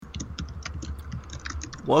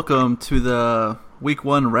Welcome to the Week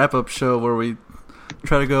 1 wrap-up show where we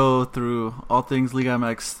try to go through all things Liga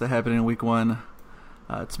MX that happened in Week 1.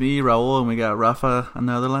 It's me, Raul, and we got Rafa on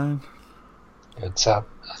the other line. What's up?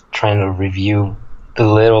 Trying to review the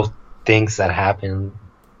little things that happened.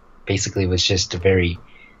 Basically, it was just a very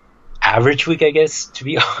average week, I guess, to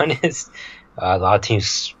be honest. A lot of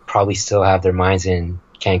teams probably still have their minds in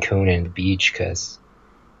Cancun and the beach because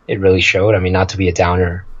it really showed. I mean, not to be a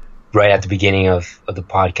downer right at the beginning of the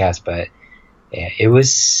podcast, but yeah, it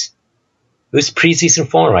was preseason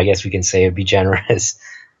form, I guess we can say, to be generous.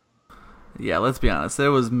 Yeah, let's be honest.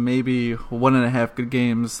 There was maybe 1.5 good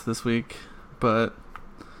games this week, but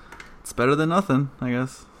it's better than nothing, I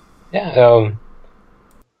guess. Yeah,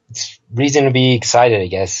 it's reason to be excited, I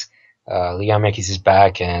guess. Liga MX is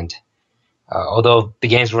back, and although the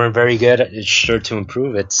games weren't very good, it's sure to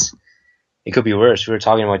improve. It could be worse. We were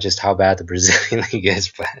talking about just how bad the Brazilian league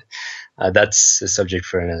is, but that's a subject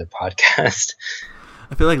for another podcast.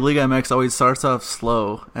 I feel like Liga MX always starts off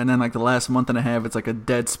slow, and then like the last month and a half, it's like a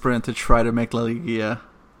dead sprint to try to make La Liga.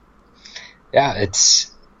 Yeah, it's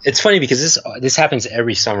funny because this happens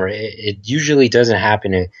every summer. It usually doesn't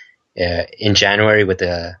happen in January with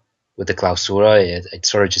the clausura. It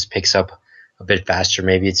sort of just picks up a bit faster.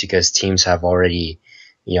 Maybe it's because teams have already,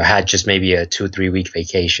 had just maybe a 2 or 3 week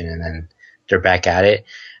vacation and then they're back at it.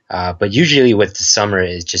 But usually with the summer,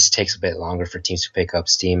 it just takes a bit longer for teams to pick up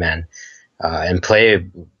steam and play,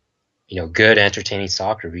 good, entertaining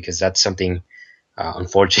soccer, because that's something,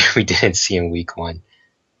 unfortunately, we didn't see in week 1.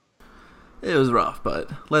 It was rough,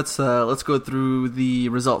 but let's go through the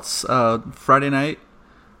results. Friday night,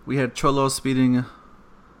 we had Xolos beating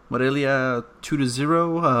Morelia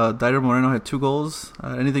 2-0. Dairo Moreno had 2 goals.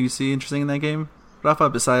 Anything you see interesting in that game, Rafa,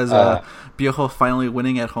 besides Biojo finally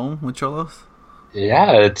winning at home with Xolos?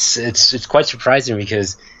 Yeah, it's quite surprising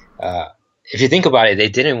because if you think about it, they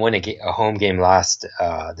didn't win a home game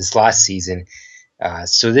this last season.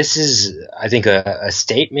 So this is, I think, a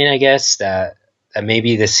statement, I guess, that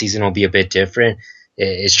maybe this season will be a bit different.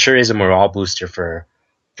 It sure is a morale booster for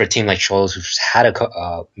a team like Xolos, who's had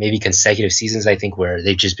maybe consecutive seasons, I think, where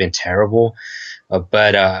they've just been terrible.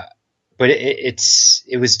 But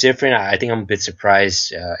it was different. I think I'm a bit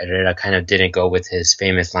surprised Herrera kind of didn't go with his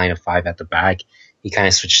famous line of 5 at the back. He kind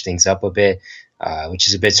of switched things up a bit, which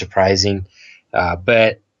is a bit surprising.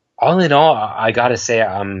 But all in all, I gotta say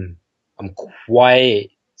I'm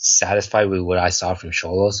quite satisfied with what I saw from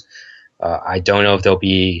Xolos. I don't know if they'll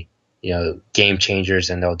be game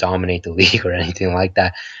changers and they'll dominate the league or anything like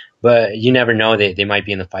that. But you never know. They might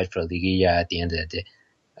be in the fight for Liga at the end of the day.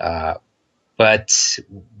 But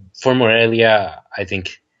for Morelia, I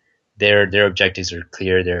think their objectives are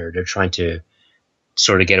clear. They're trying to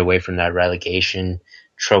sort of get away from that relegation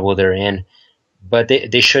trouble they're in. But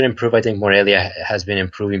they should improve. I think Morelia has been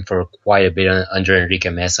improving for quite a bit under Enrique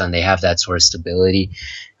Mesa, and they have that sort of stability.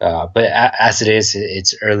 But as it is,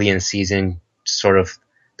 it's early in the season. Sort of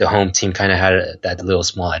the home team kind of had that little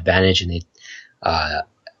small advantage, and they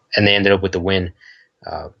ended up with the win.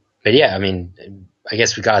 But yeah, I mean, I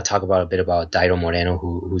guess we got to talk a bit about Dairo Moreno,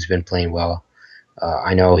 who's been playing well.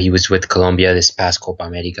 I know he was with Colombia this past Copa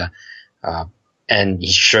America, and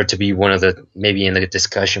he's sure to be one of maybe in the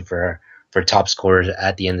discussion for top scorers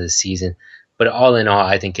at the end of the season. But all in all,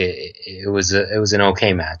 I think it was an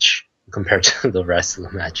okay match compared to the rest of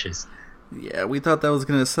the matches. Yeah, we thought that was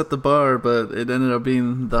going to set the bar, but it ended up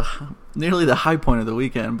being nearly the high point of the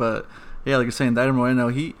weekend. But yeah, like you're saying, Dairo Moreno,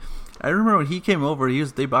 I remember when he came over,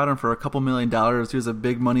 they bought him for a couple $1 million. He was a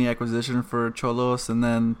big money acquisition for Xolos, and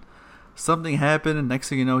then something happened, and next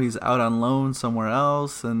thing you know, he's out on loan somewhere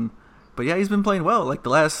else. But yeah, he's been playing well. Like the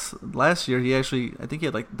last year, I think he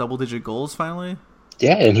had like double-digit goals finally.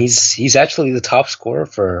 Yeah, and he's actually the top scorer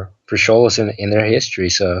for Xolos in their history.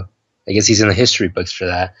 So I guess he's in the history books for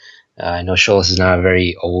that. I know Xolos is not a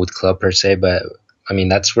very old club per se, but I mean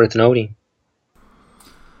that's worth noting.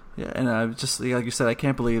 Yeah, and just like you said, I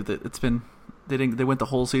can't believe that they went the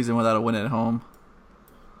whole season without a win at home.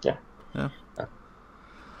 Yeah.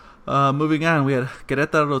 Moving on, we had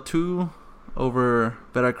Querétaro 2 over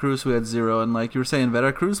Veracruz, who had 0, and like you were saying,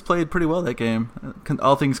 Veracruz played pretty well that game,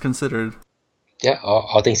 all things considered. Yeah,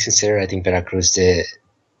 all things considered, I think Veracruz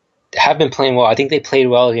have been playing well. I think they played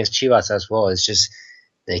well against Chivas as well. It's just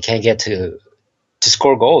they can't get to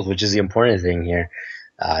score goals, which is the important thing here.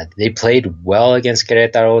 They played well against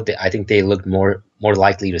Querétaro. I think they looked more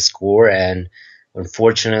likely to score, and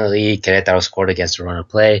unfortunately, Querétaro scored against the run of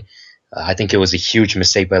play. I think it was a huge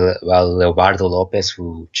mistake by Leobardo Lopez,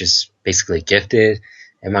 who just basically gifted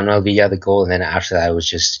Emmanuel Villa the goal, and then after that, it was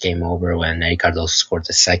just game over when Ricardo scored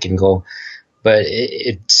the second goal. But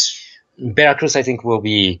Veracruz, I think, will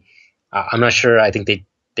be. I'm not sure. I think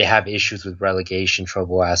they have issues with relegation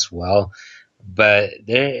trouble as well, but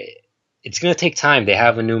it's going to take time. They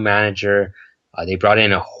have a new manager. They brought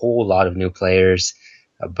in a whole lot of new players,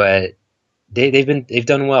 but they've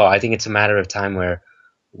done well. I think it's a matter of time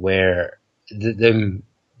where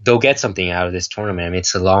they'll get something out of this tournament. I mean,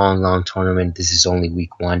 it's a long tournament. This is only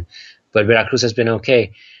week one, but Veracruz has been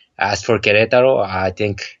okay. As for Querétaro, I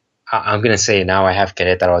think I'm gonna say now I have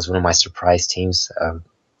Querétaro as one of my surprise teams.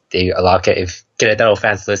 If Querétaro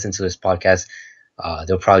fans listen to this podcast,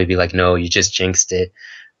 they'll probably be like, "No, you just jinxed it."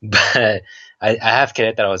 But I have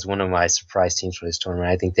Querétaro as one of my surprise teams for this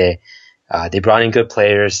tournament. I think they brought in good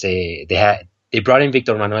players. They brought in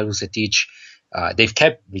Victor Manuel Vucetich. They've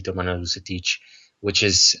kept Victor Manuel Vucetich, which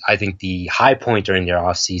is, I think, the high point during their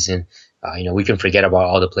off season. We can forget about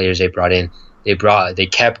all the players they brought in. They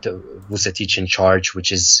kept Vucetich in charge,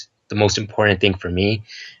 which is the most important thing for me.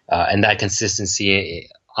 And that consistency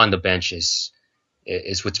on the bench is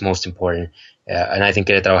what's most important. And I think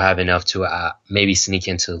Querétaro have enough to maybe sneak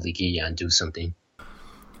into the Liguilla and do something.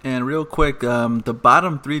 And real quick, the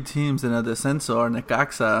bottom three teams in the Descenso are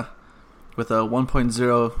Necaxa with a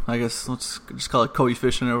 1.0, I guess, let's just call it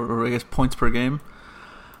coefficient, or I guess points per game.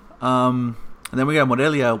 And then we got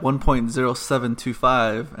Morelia at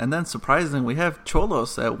 1.0725. And then surprisingly, we have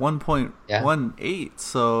Cholos at 1.18.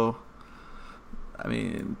 So, I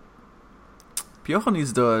mean, Piojo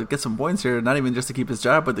needs to get some points here, not even just to keep his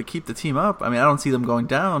job, but to keep the team up. I mean, I don't see them going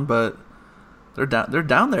down, but they're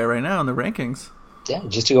down there right now in the rankings. Yeah,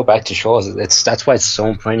 just to go back to Cholos, that's why it's so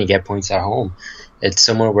important to get points at home. It's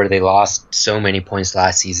somewhere where they lost so many points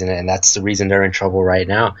last season, and that's the reason they're in trouble right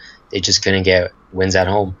now. They just couldn't get wins at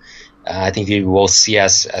home. I think we will see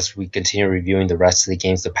as we continue reviewing the rest of the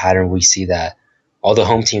games, the pattern we see that all the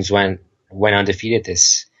home teams went undefeated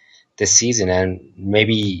this season, and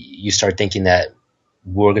maybe you start thinking that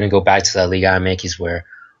we're going to go back to that Liga MX where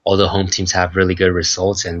all the home teams have really good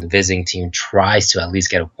results and the visiting team tries to at least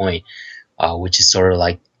get a point, which is sort of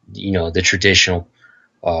like, the traditional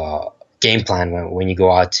game plan when you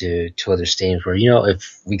go out to other stadiums where,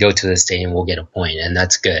 if we go to the stadium, we'll get a point, and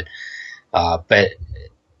that's good. But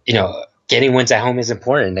getting wins at home is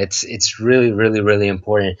important. It's really, really, really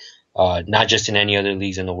important, not just in any other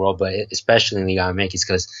leagues in the world, but especially in Liga MX,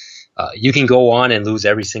 because you can go on and lose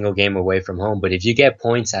every single game away from home, but if you get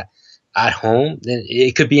points at home, then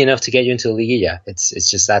it could be enough to get you into the Liguilla. It's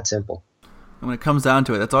just that simple. And when it comes down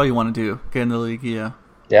to it, that's all you want to do, get into the Liguilla.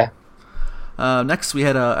 Yeah. Next, we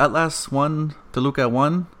had Atlas 1, Toluca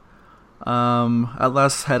 1.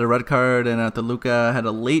 Atlas had a red card, and Toluca had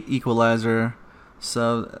a late equalizer.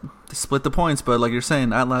 So they split the points, but like you're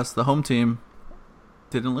saying, Atlas, the home team,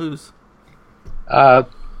 didn't lose.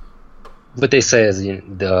 What they say is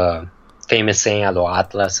the famous saying, "A lo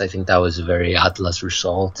Atlas." I think that was a very Atlas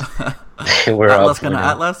result. They were Atlas up gonna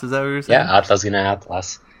 1-0. Atlas? Is that what you're saying? Yeah, Atlas gonna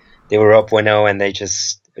Atlas. They were up 1-0, and they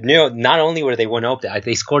just not only were they 1-0,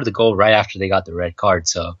 they scored the goal right after they got the red card.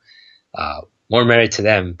 So more merit to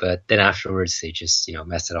them. But then afterwards, they just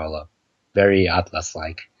messed it all up. Very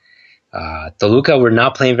Atlas-like. Toluca were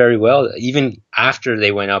not playing very well. Even after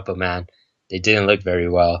they went up a man, they didn't look very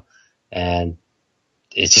well. And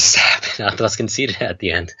it just happened. Atlas conceded at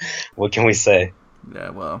the end. What can we say? Yeah,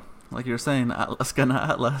 well, like you were saying, Atlas gonna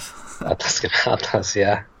Atlas. Atlas gonna Atlas,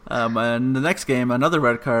 yeah. And the next game, another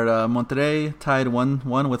red card. Monterrey tied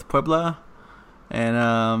 1-1 with Puebla.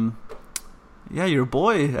 And, your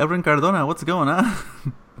boy, Edwin Cardona, what's going on?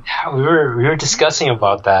 Yeah, we were discussing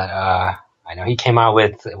about that. I know he came out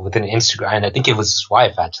with an Instagram, and I think it was his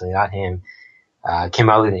wife, actually, not him. Came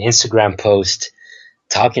out with an Instagram post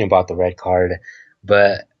talking about the red card.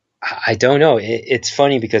 But I don't know. It's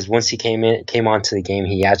funny because once he came onto the game,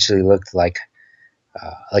 he actually looked like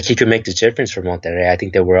he could make the difference for Monterrey. I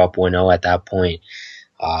think they were up 1-0 at that point.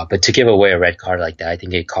 But to give away a red card like that, I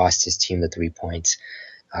think it cost his team the 3 points.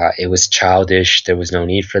 It was childish. There was no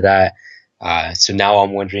need for that. So now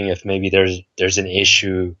I'm wondering if maybe there's an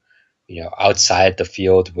issue, outside the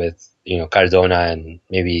field with, Cardona and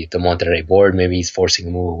maybe the Monterrey board. Maybe he's forcing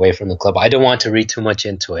a move away from the club. I don't want to read too much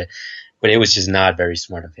into it, but it was just not very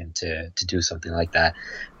smart of him to do something like that.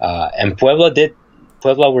 And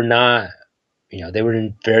Puebla were not, they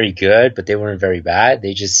weren't very good, but they weren't very bad.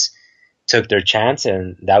 They just took their chance,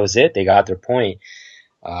 and that was it. They got their point.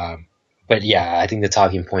 But yeah, I think the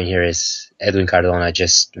talking point here is Edwin Cardona,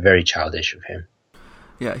 just very childish of him.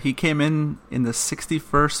 Yeah, he came in the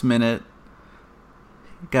 61st minute,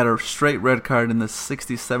 got a straight red card in the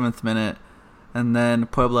 67th minute, and then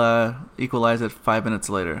Puebla equalized it 5 minutes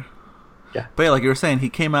later. Yeah. But yeah, like you were saying, he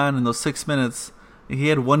came on in those 6 minutes, he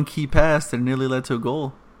had one key pass that nearly led to a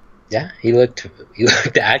goal. Yeah, he looked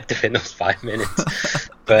active in those 5 minutes,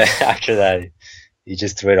 but after that, he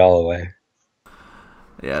just threw it all away.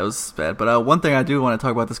 Yeah, it was bad. But one thing I do want to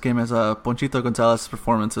talk about this game is Ponchito Gonzalez's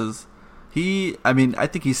performances. I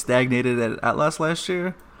think he stagnated at Atlas last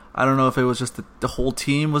year. I don't know if it was just the whole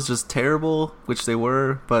team was just terrible, which they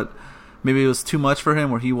were, but maybe it was too much for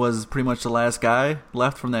him, where he was pretty much the last guy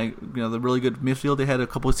left from that, the really good midfield they had a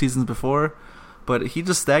couple of seasons before. But he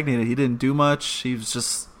just stagnated. He didn't do much. He was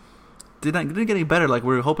just didn't get any better like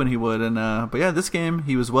we were hoping he would. And but yeah, this game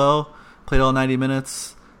he was played all 90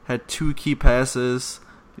 minutes, had 2 key passes,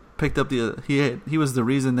 picked up he was the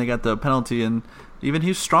reason they got the penalty, and even he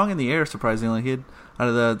was strong in the air. Surprisingly, he had out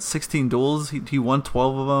of the 16 duels, he won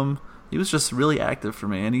 12 of them. He was just really active for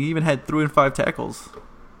me, and he even had 3 and 5 tackles.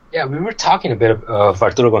 Yeah, we were talking a bit of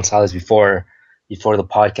Arturo Gonzalez before the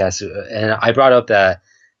podcast, and I brought up that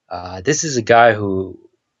this is a guy who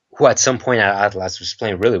at some point at Atlas was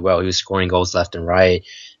playing really well. He was scoring goals left and right.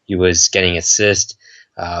 He was getting assists.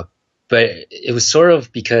 But it was sort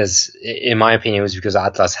of because, in my opinion, it was because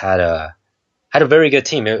Atlas had a very good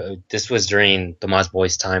team. This was during Tomas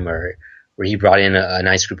Boy's time where he brought in a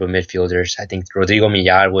nice group of midfielders. I think Rodrigo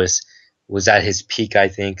Millar was at his peak, I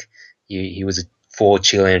think. He was a full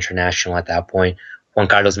Chile international at that point. Juan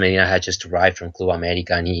Carlos Medina had just arrived from Club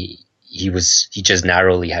America, and he just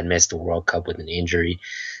narrowly had missed the World Cup with an injury.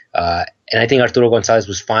 And I think Arturo Gonzalez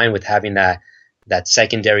was fine with having that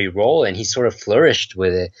secondary role, and he sort of flourished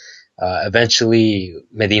with it. Eventually,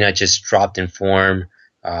 Medina just dropped in form.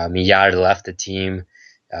 Millar left the team,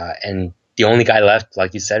 and the only guy left,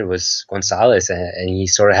 like you said, was Gonzalez, and he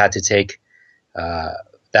sort of had to take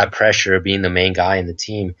that pressure of being the main guy in the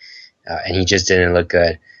team, and he just didn't look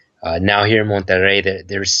good. Now here in Monterrey,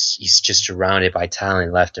 he's just surrounded by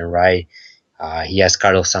talent left and right. He has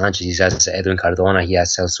Carlos Sanchez, he has Edwin Cardona, he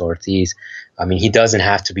has Celso Ortiz. I mean, he doesn't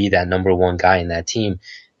have to be that number one guy in that team.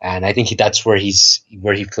 And I think that's where he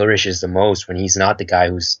flourishes the most, when he's not the guy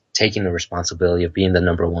who's taking the responsibility of being the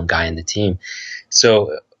number one guy in the team.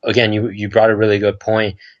 So again, you brought a really good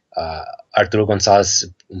point. Arturo Gonzalez,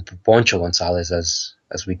 Poncho Gonzalez,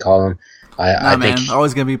 as we call him. I think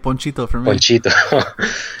always gonna be Ponchito for me.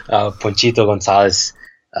 Ponchito Gonzalez.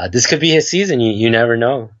 This could be his season. You never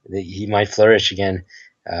know. He might flourish again.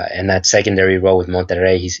 In that secondary role with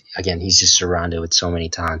Monterrey, he's just surrounded with so many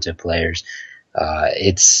talented players.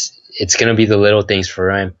 It's going to be the little things for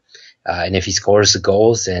him. And if he scores the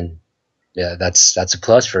goals, then yeah, that's a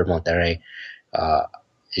plus for Monterrey.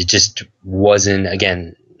 It just wasn't,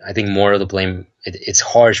 again, I think more of the blame, it's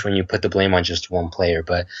harsh when you put the blame on just one player,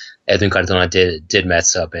 but Edwin Cardona did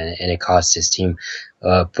mess up, and it cost his team.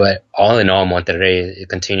 But all in all, Monterrey, it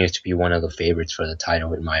continues to be one of the favorites for the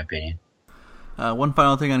title, in my opinion. One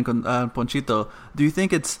final thing on Ponchito. Do you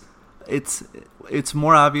think it's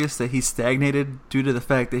more obvious that he's stagnated due to the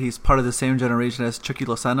fact that he's part of the same generation as Chucky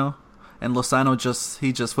Lozano, and Lozano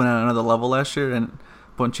just went on another level last year, and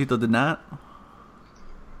Ponchito did not?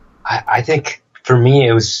 I think for me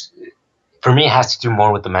it has to do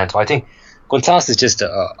more with the mental. I think Gonzalez is just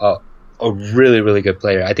a really, really good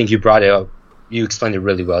player. I think you brought it up. You explained it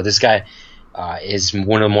really well. This guy is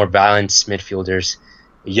one of the more balanced midfielders,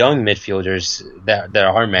 young midfielders that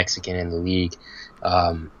are Mexican in the league.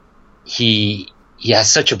 He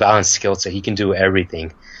has such a balanced skill set. He can do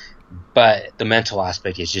everything, but the mental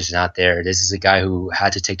aspect is just not there. This is a guy who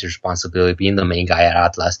had to take the responsibility of being the main guy at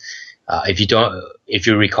Atlas. If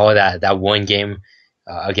you recall that one game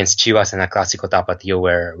against Chivas in the Clásico Tapatío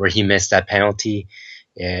where he missed that penalty,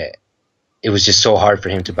 it was just so hard for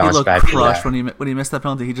him to bounce back. He looked crushed when he missed that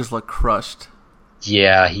penalty. He just looked crushed.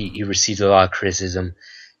 Yeah, he received a lot of criticism.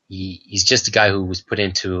 He's just a guy who was put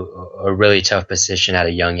into a really tough position at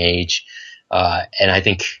a young age, and I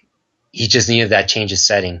think he just needed that change of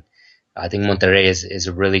setting. I think Monterrey is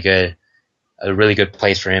a really good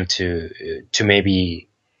place for him to maybe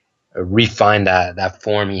refine that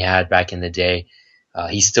form he had back in the day.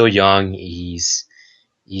 He's still young. He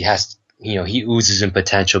oozes in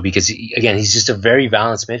potential because he's just a very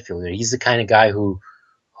balanced midfielder. He's the kind of guy who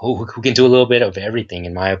can do a little bit of everything,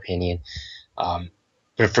 in my opinion.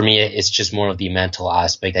 But for me, it's just more of the mental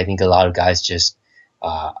aspect. I think a lot of guys just,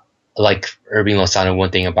 like Irving Lozano,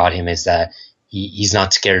 one thing about him is that he's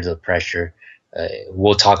not scared of the pressure.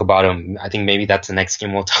 We'll talk about him. I think maybe that's the next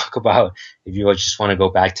game we'll talk about. If you just want to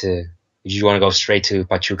go straight to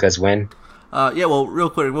Pachuca's win. Yeah, well, real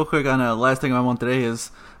quick on last thing I want today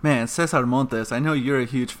is, man, Cesar Montes. I know you're a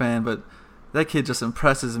huge fan, but that kid just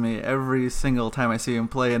impresses me every single time I see him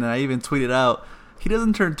play. And I even tweeted out, he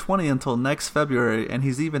doesn't turn 20 until next February, and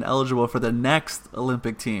he's even eligible for the next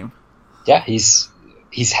Olympic team. Yeah, he's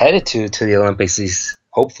headed to the Olympics.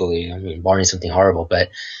 hopefully, I mean, barring something horrible, but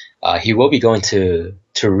he will be going to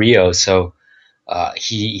Rio, so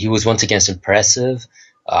he was once again impressive.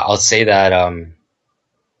 I'll say that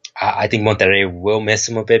I think Monterrey will miss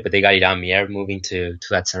him a bit, but they got Iran Mier moving to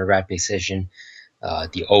that center back position.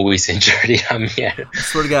 The always injured Iran Mier. I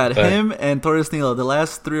swear to God, him and Torres Nilo, the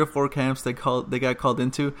last 3 or 4 camps they got called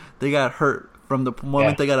into, they got hurt from the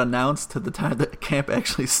moment they got announced to the time the camp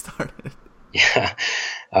actually started. Yeah.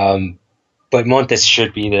 But Montes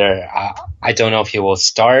should be there. I don't know if he will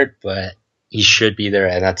start, but he should be there,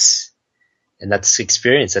 and that's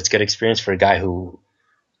experience. That's good experience for a guy who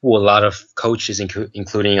a lot of coaches,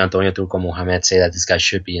 including Antonio Turco Mohamed, say that this guy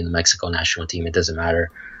should be in the Mexico national team. It doesn't matter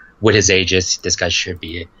what his age is. This guy should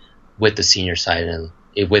be with the senior side and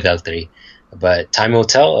with L3. But time will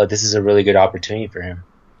tell. This is a really good opportunity for him.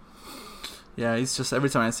 Yeah, he's just, every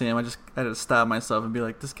time I see him, I had to stop myself and be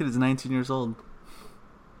like, this kid is 19 years old.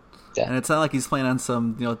 Yeah. And it's not like he's playing on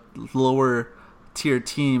some lower tier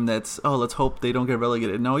team that's, let's hope they don't get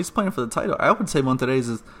relegated. No, he's playing for the title. I would say Monterrey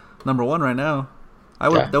is number 1 right now.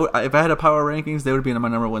 If I had a power rankings, they would be in my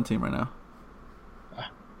number 1 team right now.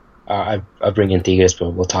 I'll bring in Tigres,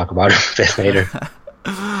 but we'll talk about it a bit later.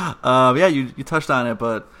 Yeah, you touched on it,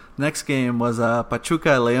 but next game was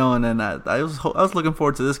Pachuca Leon, and I was looking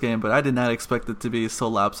forward to this game, but I did not expect it to be so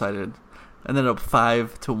lopsided. Ended up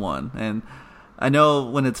 5-1, and I know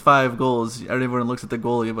when it's 5 goals, everyone looks at the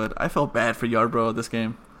goalie, but I felt bad for Yarbrough this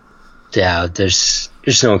game. Yeah, there's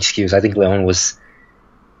no excuse. I think Leon was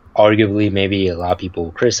arguably, maybe a lot of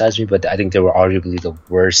people criticize me, but I think they were arguably the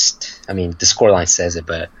worst. I mean, the scoreline says it,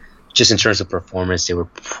 but just in terms of performance, they were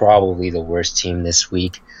probably the worst team this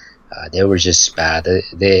week. They were just bad.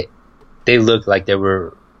 They looked like they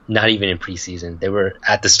were not even in preseason. They were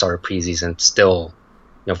at the start of preseason, still,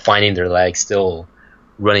 finding their legs, still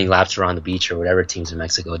running laps around the beach or whatever teams in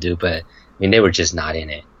Mexico do. But I mean, they were just not in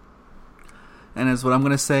it. And as what I'm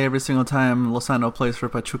going to say every single time Lozano plays for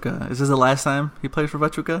Pachuca. Is this the last time he plays for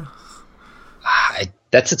Pachuca?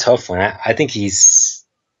 That's a tough one. I think he's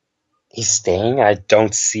staying. I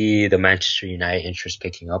don't see the Manchester United interest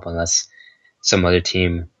picking up unless some other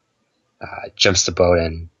team jumps the boat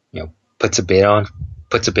and puts a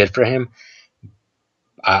bid for him.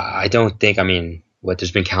 I don't think. I mean,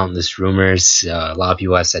 there's been countless rumors. A lot of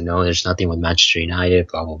people have said no. There's nothing with Manchester United.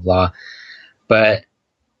 Blah blah blah. But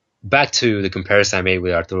back to the comparison I made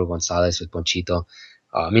with Arturo Gonzalez with Ponchito.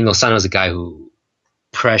 I mean, Lozano is a guy who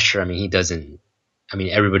pressure. I mean, he doesn't. I mean,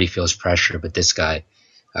 everybody feels pressure, but this guy,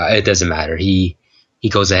 it doesn't matter. He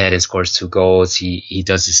goes ahead and scores 2 goals. He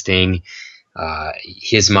does his thing.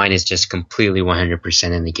 His mind is just completely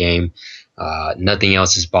 100% in the game. Nothing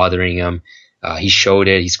else is bothering him. He showed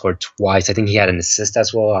it. He scored twice. I think he had an assist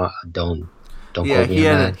as well. Don't quote me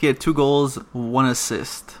on that. He had 2 goals, 1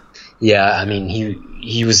 assist. Yeah, I mean, he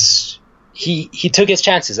took his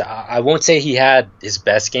chances. I won't say he had his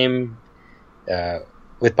best game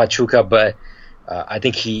with Pachuca, but I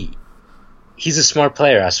think he's a smart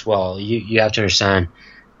player as well. You have to understand,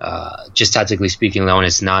 just tactically speaking, Leon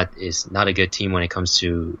is not a good team when it comes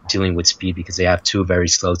to dealing with speed because they have 2 very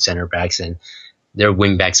slow center backs and their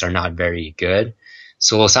wing backs are not very good.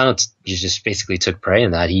 So Lozano just basically took prey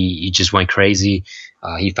in that. He just went crazy.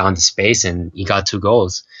 He found the space and he got 2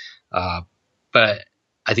 goals. But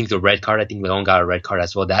I think I think Leon got a red card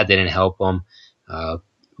as well. That didn't help him.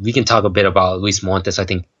 We can talk a bit about Luis Montes. I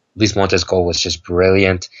think Luis Montes' goal was just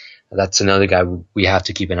brilliant. That's another guy we have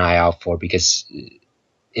to keep an eye out for because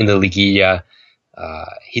in the Liguilla,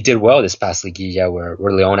 he did well this past Liguilla where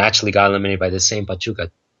Leon actually got eliminated by the same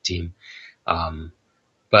Pachuca team.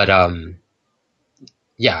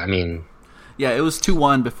 Yeah, I mean... Yeah, it was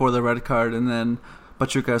 2-1 before the red card, and then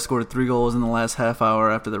Pachuca scored 3 goals in the last half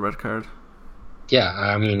hour after the red card. Yeah,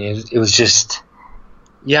 I mean, it was just...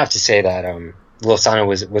 You have to say that Lozano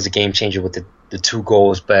was a game changer with the 2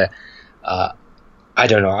 goals, but I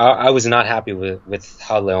don't know. I was not happy with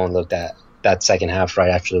how Leon looked at that second half right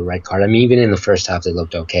after the red card. I mean, even in the first half, they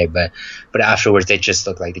looked okay, but afterwards, they just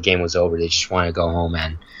looked like the game was over. They just wanted to go home,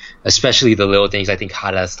 and especially the little things. I think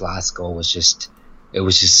Jara's last goal was just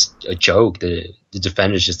a joke. The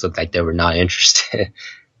defenders just looked like they were not interested.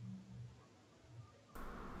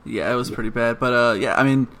 Yeah, it was pretty bad. But yeah, I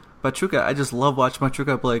mean, Pachuca. I just love watching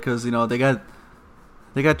Pachuca play because they got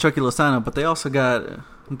Chucky Lozano, but they also got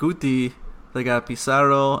Guti. They got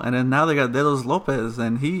Pizarro, and then now they got Delos Lopez,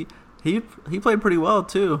 and he played pretty well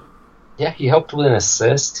too. Yeah, he helped with an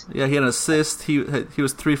assist. Yeah, he had an assist. He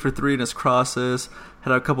was 3 for 3 in his crosses.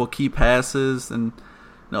 Had a couple key passes and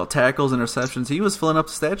tackles, interceptions. He was filling up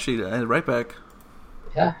the stat sheet at right back.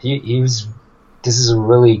 Yeah, he was. This is a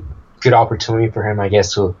really good opportunity for him, I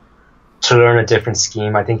guess, to to learn a different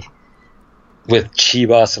scheme. I think with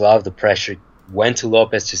Chivas, a lot of the pressure went to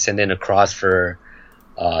Lopez to send in a cross for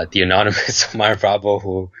the anonymous Omar Bravo,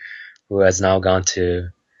 who has now gone to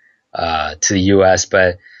the U.S.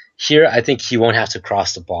 But here, I think he won't have to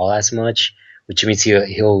cross the ball as much, which means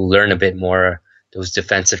he'll learn a bit more those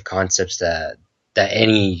defensive concepts that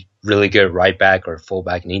any really good right back or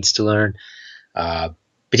fullback needs to learn. But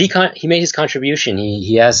he made his contribution.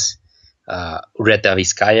 He has Ureta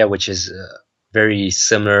Vizcaya, which is very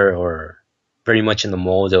similar or very much in the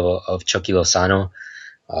mold of Chucky Lozano,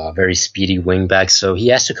 very speedy wingback. So he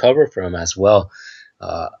has to cover for him as well.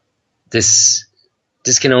 This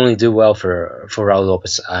can only do well for Raul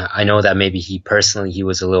Lopez. I know that maybe he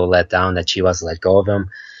was a little let down that Chivas let go of him.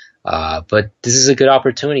 But this is a good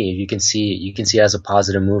opportunity. You can see as a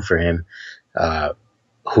positive move for him.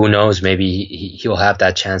 Who knows? Maybe he'll have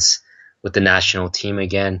that chance with the national team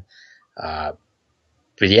again. But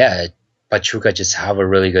yeah, Pachuca just have a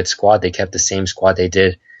really good squad. They kept the same squad they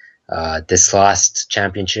did this last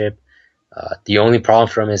championship. The only problem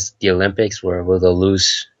for them is the Olympics, where they'll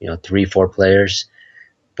lose 3-4 players.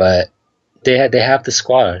 But they have the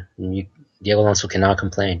squad. Diego Alonso cannot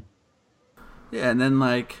complain. Yeah, and then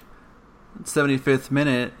 75th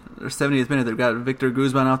minute or 70th minute, they've got Victor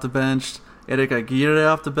Guzman off the bench, Eric Aguirre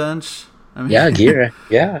off the bench. I mean, Aguirre,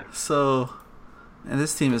 yeah. So, and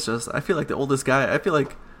this team is just, I feel like the oldest guy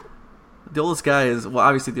is, well,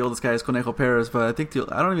 obviously the oldest guy is Conejo Perez, but I think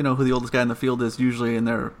I don't even know who the oldest guy in the field is usually in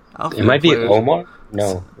their outfield. It might players. be Omar?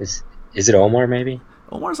 No. Is it Omar maybe?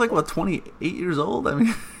 Omar's 28 years old? I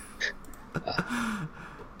mean,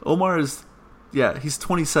 Omar is, he's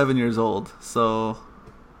 27 years old. So,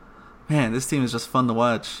 man, this team is just fun to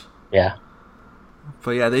watch. Yeah.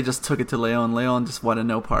 But yeah, they just took it to Leon. Leon just wanted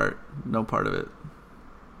no part of it.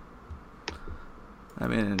 I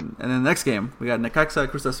mean, and then the next game, we got Necaxa,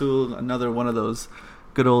 Cruz Azul, another one of those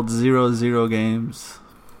good old 0-0 games.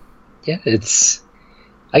 Yeah,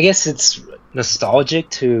 I guess it's nostalgic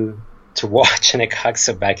to watch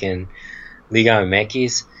Necaxa back in Liga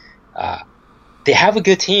MX. They have a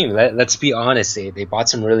good team. Let's be honest. They bought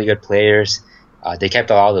some really good players. They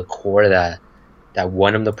kept a lot of the core that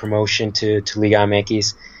won them the promotion to Liga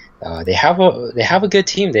MX. They have a good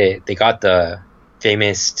team. They got the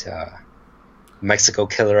famous Mexico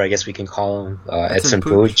killer, I guess we can call him, Edson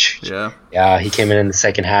Puig. Yeah, he came in the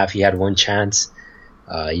second half. He had one chance.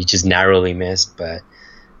 He just narrowly missed, but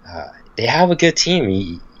they have a good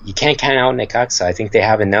team. You can't count out Necaxa. I think they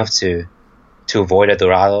have enough to avoid a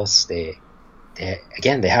Dorados. They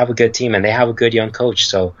have a good team, and they have a good young coach.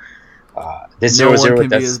 So this 0-0 no one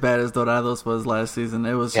can be as bad as Dorados was last season.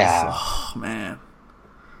 It was just, oh man,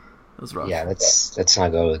 it was rough. Yeah, let's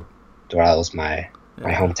not go with Dorados, my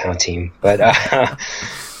hometown team. But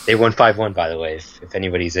they won 5-1, by the way. If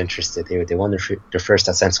anybody's interested, they won their first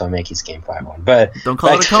Ascenso MX game 5-1. But don't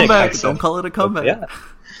call it a comeback. Don't call it a comeback. Yeah.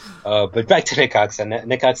 But back to Necaxa.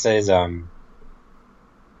 Necaxa is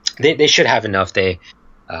they should have enough.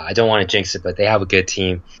 I don't want to jinx it, but they have a good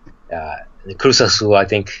team. The Cruz Azul, I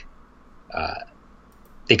think,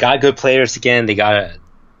 they got good players again. They got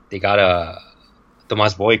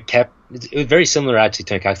Tomas Boy kept. It was very similar actually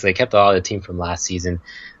to Necaxa. They kept a lot of the team from last season.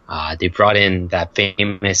 They brought in that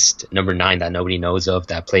famous number 9 that nobody knows of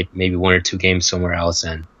that played maybe 1 or 2 games somewhere else,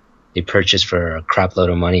 and they purchased for a crap load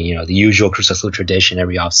of money. The usual Cruz Azul tradition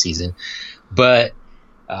every off season. But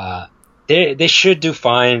they should do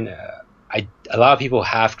fine. A lot of people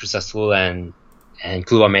have Cruz Azul and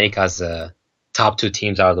Club America as the top 2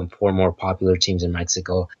 teams out of the 4 more popular teams in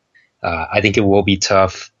Mexico. I think it will be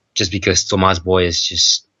tough just because Tomas Boy is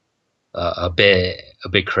just a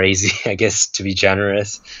bit crazy, I guess, to be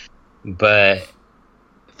generous. But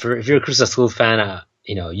if you're a Cruz Azul fan,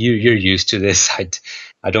 you're used to this.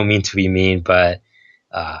 I don't mean to be mean, but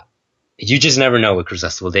you just never know with Cruz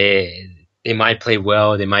Azul. They might play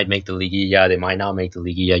well, they might make the Liguilla, they might not make the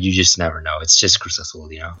Liguilla. You just never know. It's just Cruz Azul,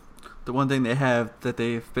 The one thing they have that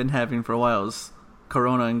they've been having for a while is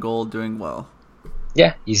Corona and Gold doing well.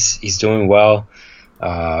 Yeah, he's doing well.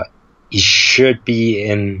 He should be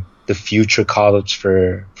in the future call-ups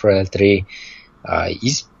for El Tri.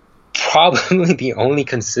 He's probably the only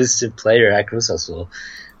consistent player at Cruz Azul,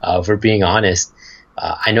 if we're being honest.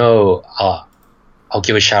 I know I'll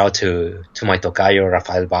give a shout out to my tocayo,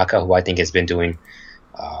 Rafael Baca, who I think has been doing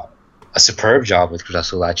a superb job with Cruz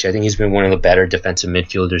Azul. Actually, I think he's been one of the better defensive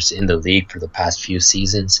midfielders in the league for the past few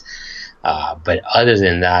seasons. But other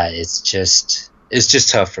than that, it's just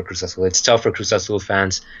tough for Cruz Azul. It's tough for Cruz Azul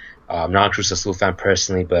fans. I'm not a Cruz Azul fan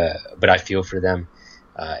personally, but I feel for them.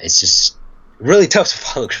 It's just really tough to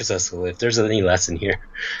follow Cruz Azul, if there's any lesson here.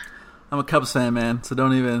 I'm a Cubs fan, man, so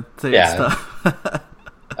don't even say Yeah. stuff.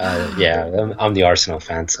 I'm the Arsenal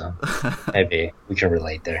fan, so maybe we can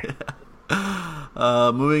relate there.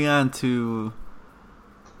 Moving on to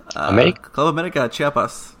America? Club America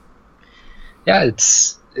Chiapas. Yeah,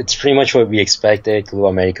 it's pretty much what we expected. Club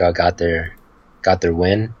America got their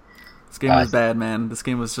win. This game was bad, man. This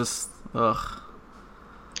game was just ugh.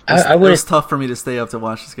 It It was tough for me to stay up to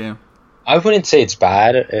watch this game. I wouldn't say it's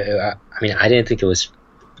bad. I mean, I didn't think it was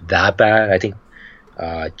that bad. I think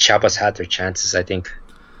Chiapas had their chances. I think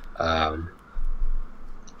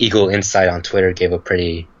Eagle Insight on Twitter gave a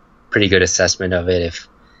pretty good assessment of it.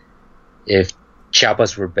 If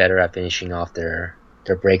Chiapas were better at finishing off their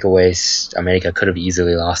breakaways, America could have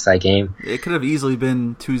easily lost that game. It could have easily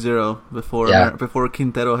been 2-0 before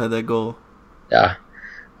Quintero had that goal. Yeah.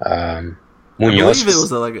 Munoz, I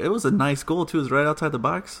believe it was a nice goal too. It was right outside the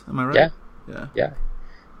box. Am I right? Yeah.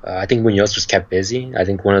 I think Munoz was kept busy. I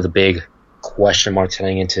think one of the big question marks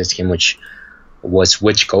heading into this game, which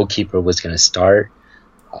goalkeeper was going to start.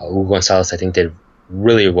 Hugo Gonzalez, I think, did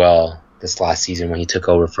really well this last season when he took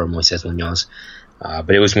over for Moises Munoz. But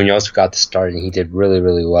it was Munoz who got the start, and he did really,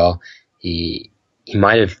 really well. He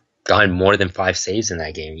might have gotten more than 5 saves in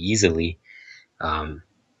that game easily.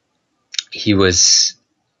 He was,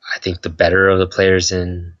 I think, the better of the players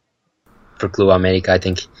for Club America. I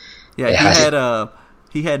think. Yeah,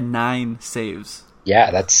 he had 9 saves.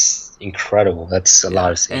 Yeah, that's incredible. That's a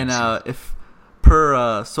lot of saves. And if per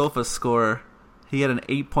SofaScore, he had an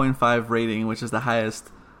 8.5 rating, which is the highest.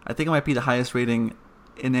 I think it might be the highest rating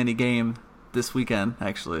in any game this weekend,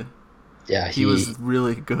 actually. Yeah, he was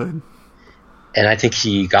really good. And I think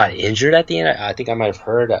he got injured at the end. I think I might have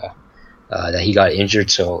heard that he got injured,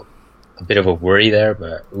 so a bit of a worry there.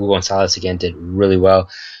 But Hugo Gonzalez, again, did really well.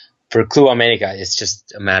 For Club America, it's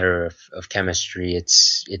just a matter of chemistry.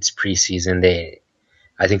 It's preseason.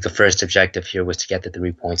 I think the first objective here was to get the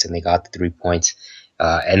 3 points, and they got the 3 points.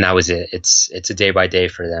 And that was it. It's a day by day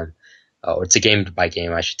for them, or it's a game by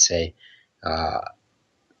game, I should say.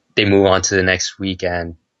 They move on to the next week,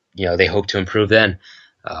 and they hope to improve. Then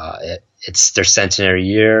it's their centenary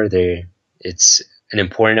year. It's an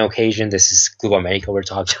important occasion. This is Club America we're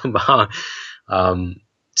talking about.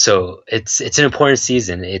 So it's an important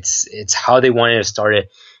season. It's how they wanted to start it.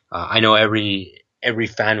 I know every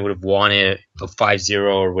fan would have wanted a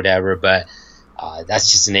 5-0 or whatever, but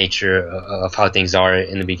that's just the nature of how things are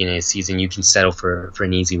in the beginning of the season. You can settle for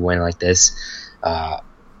an easy win like this.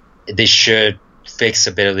 They should fix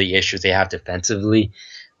a bit of the issues they have defensively.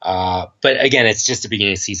 But again, it's just the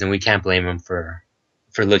beginning of the season. We can't blame them for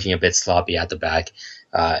looking a bit sloppy at the back.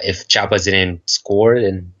 If Chiapas didn't score,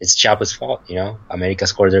 then it's Chiapas' fault. America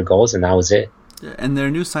scored their goals, and that was it. Yeah, and their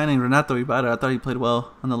new signing, Renato Ibarra, I thought he played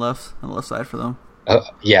well on the left side for them.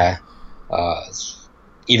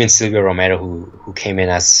 Even Silvio Romero, who came in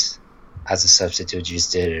as a substitute,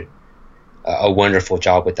 just did a wonderful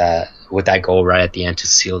job with that goal right at the end to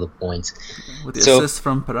seal the points. With the assist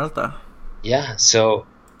from Peralta. Yeah, so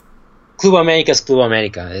Club America is Club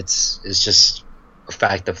America. It's just a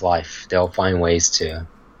fact of life. They'll find ways to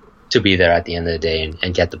be there at the end of the day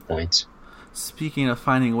and get the points. Speaking of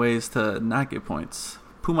finding ways to not get points,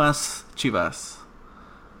 Pumas Chivas.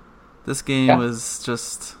 This game was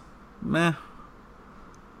just meh.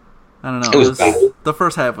 I don't know. It was bad. The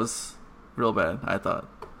first half was real bad, I thought.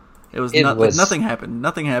 Nothing happened.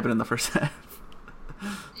 Nothing happened in the first half.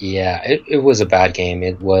 Yeah, it was a bad game.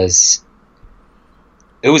 It was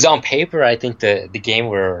on paper, I think, the game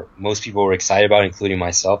where most people were excited about, including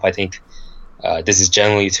myself. I think this is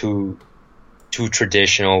generally two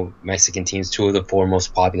traditional Mexican teams, 2 of the 4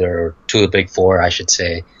 most popular, or 2 of the big 4, I should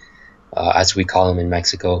say, as we call them in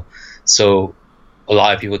Mexico. So a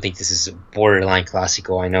lot of people think this is a borderline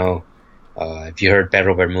Clásico. I know if you heard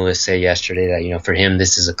Pedro Bermudez say yesterday that, for him,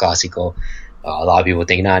 this is a Clásico. A lot of people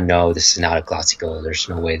think, no, this is not a Clásico. There's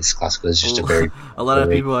no way this is Clásico. It's just a lot of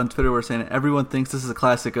people on Twitter were saying everyone thinks this is a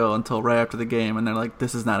Clásico until right after the game, and they're like,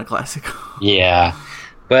 this is not a Clásico. Yeah,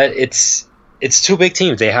 but it's 2 big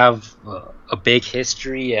teams. They have a big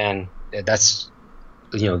history, and that's,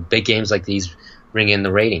 big games like these bring in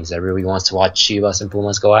the ratings. Everybody wants to watch Chivas and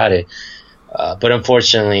Pumas go at it. But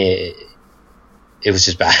unfortunately, it was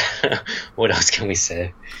just bad. What else can we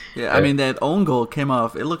say? Yeah, I mean, that own goal came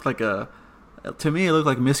off. It looked like to me, it looked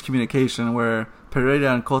like miscommunication where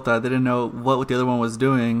Pereira and Cota didn't know what the other one was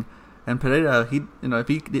doing. And Pereira, if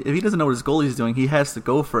he doesn't know what his goalie's doing, he has to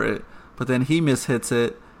go for it. But then he mishits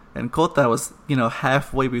it. And Cota was,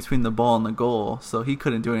 halfway between the ball and the goal. So he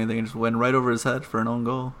couldn't do anything and just went right over his head for an own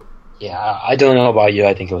goal. Yeah, I don't know about you.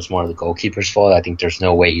 I think it was more of the goalkeeper's fault. I think there's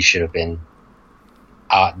no way he should have been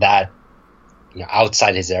that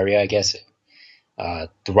outside his area, I guess the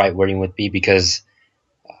right wording would be, because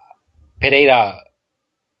Pereira,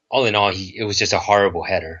 all in all, it was just a horrible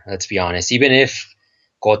header. Let's be honest. Even if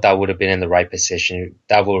Cota would have been in the right position,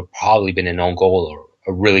 that would have probably been an own goal or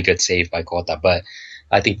a really good save by Cota. But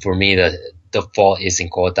I think for me, the fault is in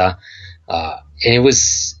Cota, and it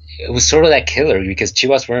was sort of that killer because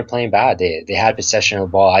Chivas weren't playing bad. They had possession of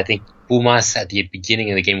the ball. I think Pumas at the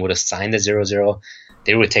beginning of the game would have signed the 0-0.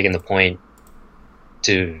 They would have taken the point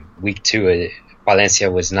to week 2.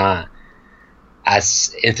 Valencia was not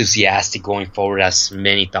as enthusiastic going forward as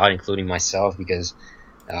many thought, including myself, because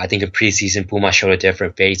I think in preseason Pumas showed a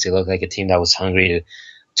different face. They looked like a team that was hungry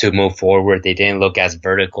to move forward. They didn't look as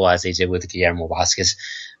vertical as they did with Guillermo Vasquez.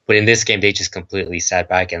 But in this game, they just completely sat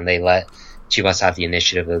back and they let Chivas have the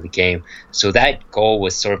initiative of the game. So that goal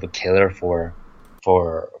was sort of a killer for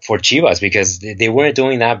Chivas because they weren't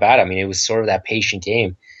doing that bad. I mean, it was sort of that patient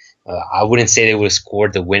game. I wouldn't say they would have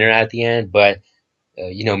scored the winner at the end, but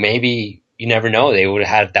maybe you never know. They would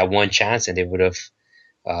have had that one chance and they would have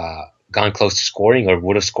gone close to scoring or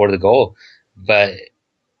would have scored the goal. But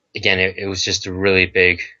again, it was just a really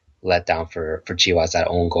big letdown for Chivas, that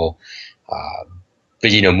own goal.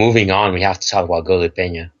 But moving on, we have to talk about Gol de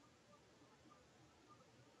Peña.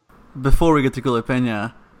 Before we get to Gol de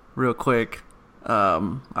Peña, real quick,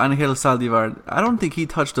 Angel Saldivar, I don't think he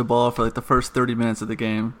touched the ball for like the first 30 minutes of the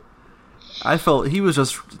game. I felt he was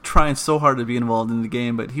just trying so hard to be involved in the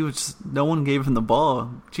game, but no one gave him the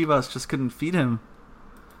ball. Chivas just couldn't feed him.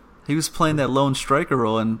 He was playing that lone striker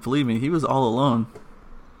role, and believe me, he was all alone.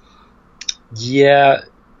 Yeah,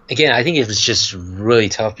 again, I think it was just really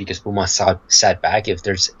tough because Pumas sat back. If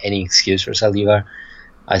there's any excuse for Saldivar,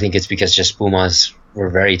 I think it's because just Pumas were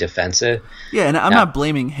very defensive. Yeah, and I'm not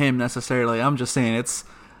blaming him necessarily. I'm just saying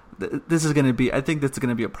this is going to be. I think this is going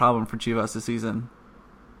to be a problem for Chivas this season.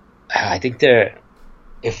 I think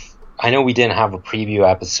I know we didn't have a preview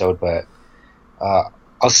episode, but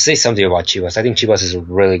I'll say something about Chivas. I think Chivas is a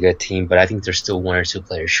really good team, but I think they're still one or two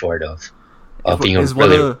players short of being is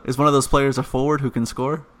one of those players a forward who can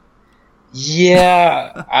score?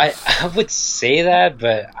 Yeah, I would say that,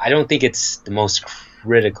 but I don't think it's the most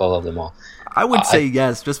critical of them all. I would say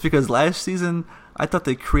yes, just because last season I thought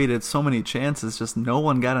they created so many chances, just no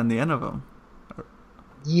one got on the end of them.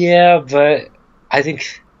 Yeah, but I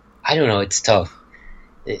don't know, it's tough.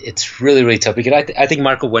 It's really, really tough because I think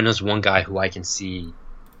Marco Bueno's one guy who I can see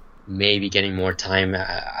maybe getting more time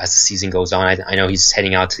as the season goes on. I know he's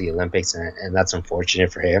heading out to the Olympics, and that's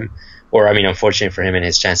unfortunate for him. Or, I mean, unfortunate for him and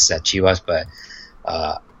his chances at Chivas, but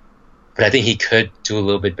I think he could do a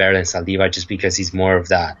little bit better than Saldivar just because he's more of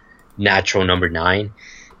that natural number 9.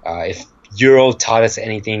 If Euro taught us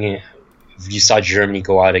anything, if you saw Germany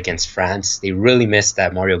go out against France, they really missed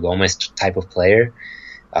that Mario Gomez type of player.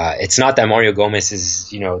 It's not that Mario Gomez is,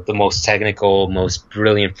 the most technical, most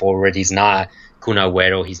brilliant forward. He's not Kun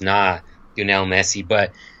Agüero. He's not Lionel Messi.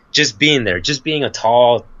 But just being there, just being a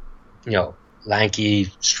tall,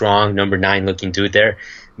 lanky, strong, number 9 looking dude there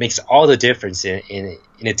makes all the difference in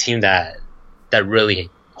a team that really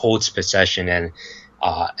holds possession and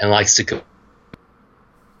likes to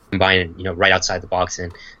combine, right outside the box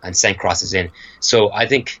and send crosses in. So I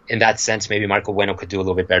think in that sense, maybe Marco Bueno could do a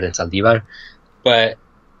little bit better than Saldivar. But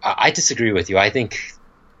I disagree with you. I think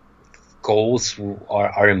goals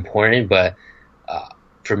are important, but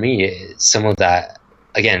for me, some of that,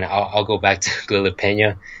 again, I'll go back to Gol de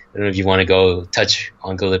Peña. I don't know if you want to go touch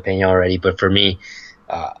on Gol de Peña already, but for me,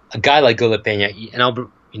 a guy like Gol de Peña, and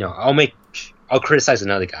I'll criticize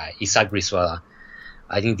another guy, Isaac Brizuela.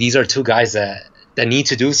 I think these are two guys that need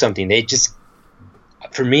to do something. They just,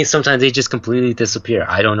 for me, sometimes they just completely disappear.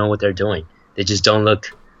 I don't know what they're doing. They just don't look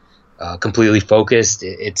completely focused.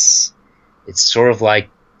 It's sort of like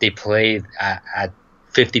they play at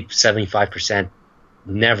 50, 75%,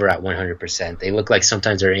 never at 100%. They look like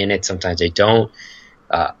sometimes they're in it, sometimes they don't.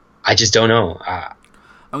 I just don't know.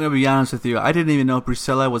 I'm going to be honest with you. I didn't even know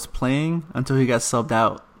Brizuela was playing until he got subbed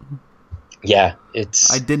out. Yeah,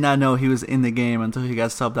 I did not know he was in the game until he got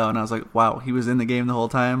subbed out, and I was like, wow, he was in the game the whole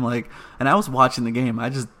time. And I was watching the game. I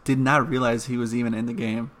just did not realize he was even in the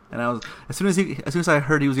game. And I was as soon as I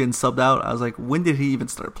heard he was getting subbed out, I was like, when did he even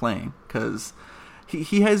start playing? Because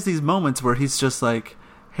he has these moments where he's just like,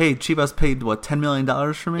 hey, Chivas paid $10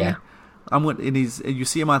 million for me. Yeah. And you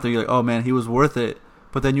see him out there, you're like, oh man, he was worth it.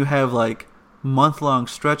 But then you have month-long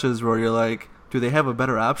stretches where you're like, do they have a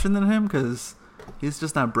better option than him? Because he's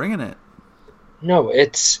just not bringing it. No,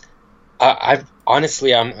 it's. I'm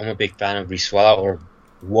a big fan of Brizuela, or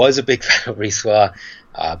was a big fan of Brizuela,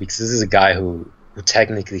 because this is a guy who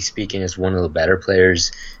technically speaking is one of the better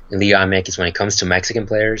players in Liga MX when it comes to Mexican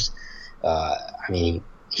players. I mean,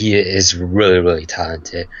 he is really, really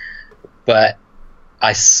talented. But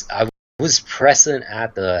I was present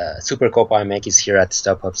at the Supercopa MX here at the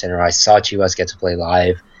StubHub Center. I saw Chivas get to play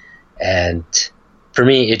live, and for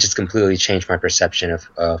me, it just completely changed my perception of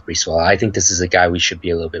Brizuela. I think this is a guy we should be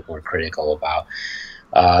a little bit more critical about.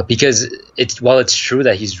 Because while it's true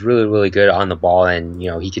that he's really, really good on the ball, and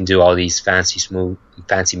he can do all these fancy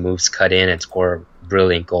moves, cut in and score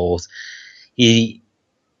brilliant goals. He's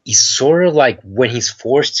sort of like when he's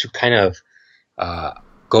forced to kind of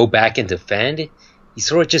go back and defend, he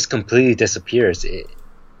sort of just completely disappears.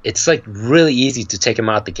 It's like really easy to take him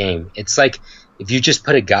out the game. It's like if you just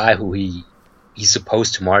put a guy who he's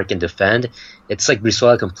supposed to mark and defend, it's like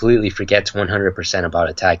Brizuela completely forgets 100% about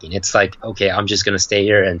attacking. It's like, okay, I'm just going to stay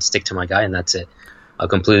here and stick to my guy, and that's it. I'll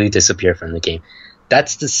completely disappear from the game.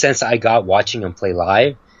 That's the sense I got watching him play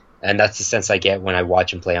live, and that's the sense I get when I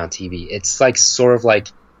watch him play on TV. It's like sort of like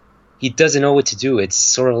he doesn't know what to do. It's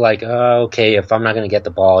sort of like, okay, if I'm not going to get the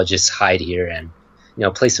ball, I'll just hide here and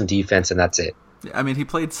play some defense, and that's it. I mean, he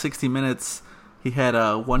played 60 minutes. He had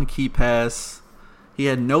one key pass. He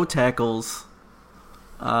had no tackles.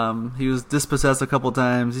 He was dispossessed a couple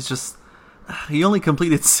times. He only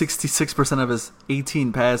completed 66% of his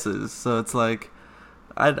 18 passes. So it's like,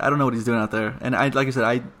 I don't know what he's doing out there. And like I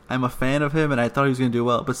said, I'm a fan of him, and I thought he was going to do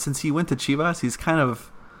well. But since he went to Chivas, he's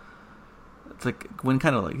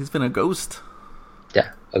he's been a ghost.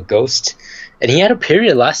 Yeah, a ghost. And he had a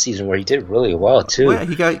period last season where he did really well too. Well, yeah,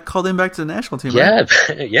 he got called in back to the national team. Yeah,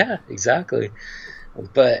 right? Yeah, exactly.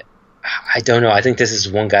 But I don't know. I think this is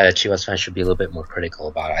one guy that Chivas fans should be a little bit more critical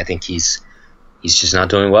about. I think he's just not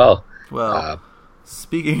doing well. Well,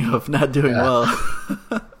 speaking of not doing well,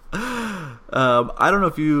 I don't know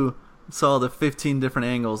if you saw the 15 different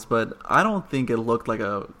angles, but I don't think it looked like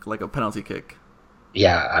a penalty kick.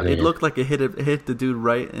 Yeah, I mean, it looked like it hit the dude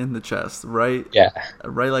right in the chest, right? Yeah,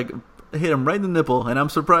 right, like it hit him right in the nipple. And I'm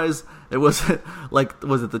surprised it wasn't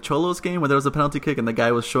was it the Cholos game where there was a penalty kick and the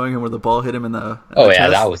guy was showing him where the ball hit him in the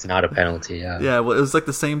chest? That was not a penalty. Yeah, well, it was like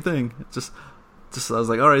the same thing. Just I was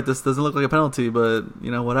like, all right, this doesn't look like a penalty, but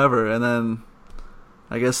whatever. And then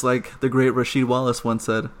I guess like the great Rasheed Wallace once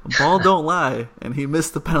said, "Ball don't lie," and he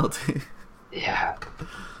missed the penalty. Yeah,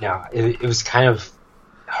 no, it was kind of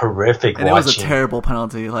horrific. And watching. It was a terrible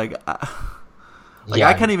penalty. I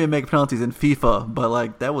can't even make penalties in FIFA,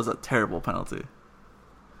 but that was a terrible penalty.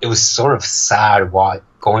 It was sort of sad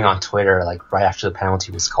going on Twitter right after the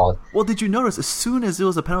penalty was called. Well, did you notice as soon as it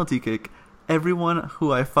was a penalty kick, everyone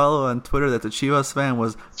who I follow on Twitter that's a Chivas fan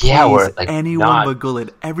was anyone but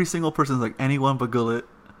Gullit. Every single person's like anyone but Gullit.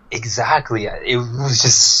 Exactly. It was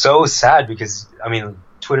just so sad because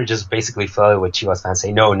Twitter just basically flooded with Chivas fans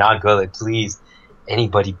saying, "No, not Gullit, please,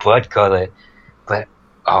 anybody but Gullit." But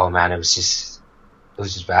oh man, it was just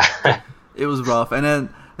bad. It was rough. And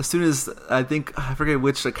then as soon as I forget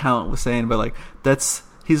which account was saying, but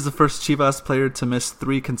he's the first Chivas player to miss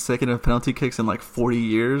 3 consecutive penalty kicks in 40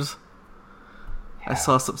 years. Yeah. I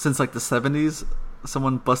saw since the 70s,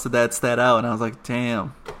 someone busted that stat out, and I was like,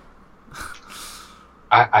 damn.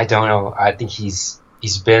 I don't know. I think he's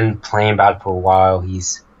been playing bad for a while.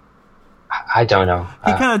 I don't know.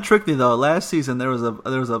 He kind of tricked me though. Last season there was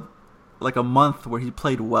a month where he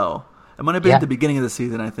played well. It might have been at the beginning of the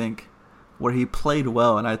season, I think, where he played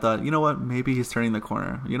well, and I thought, you know what, maybe he's turning the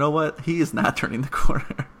corner. You know what, he is not turning the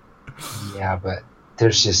corner. Yeah, but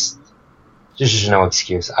there's just no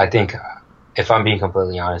excuse. I think, if I'm being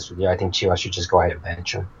completely honest with you, I think Chivas should just go ahead and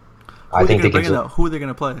bench him. I think they can. Who are they going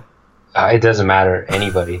to play? It doesn't matter.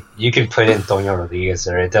 Anybody. You can put in Toño Rodriguez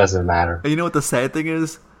there. It doesn't matter. And you know what the sad thing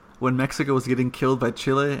is? When Mexico was getting killed by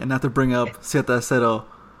Chile, and not to bring up Siete Cero,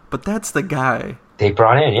 but that's the guy they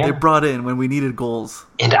brought in. Yeah, they brought in when we needed goals.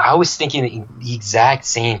 And I was thinking the exact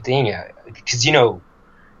same thing because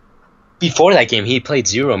before that game he played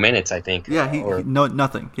 0 minutes, I think. Yeah,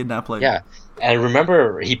 nothing. He did not play. Yeah, and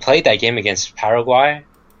remember he played that game against Paraguay,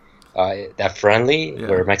 that friendly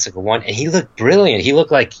where Mexico won, and he looked brilliant. He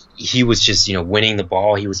looked like he was just winning the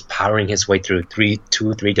ball. He was powering his way through 3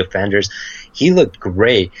 defenders. He looked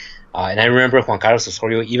great. And I remember Juan Carlos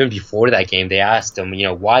Osorio, even before that game, they asked him,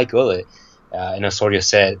 why Gullit? And Osorio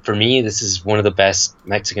said, for me, this is one of the best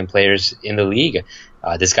Mexican players in the league.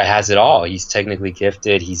 This guy has it all. He's technically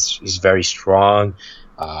gifted. He's very strong.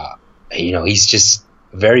 He's just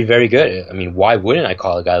very, very good. Why wouldn't I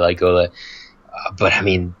call a guy like Gullit? But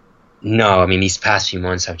no. These past few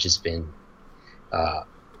months have just been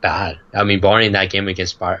bad. Barring that game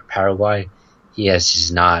against Paraguay, he has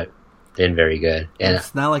just not been very good. And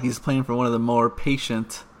it's not like he's playing for one of the more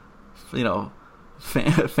patient,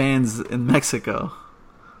 fans in Mexico.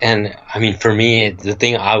 And I mean, for me, the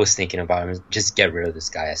thing I was thinking about is just get rid of this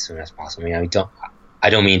guy as soon as possible. I mean, I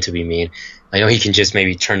don't mean to be mean. I know he can just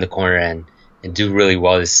maybe turn the corner and do really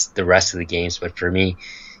well the rest of the games, but for me,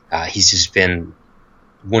 he's just been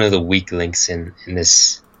one of the weak links in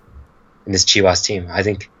this Chivas team. I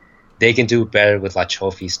think they can do better with La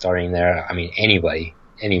Chofi starting there. I mean, anybody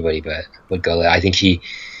but Gullit. I think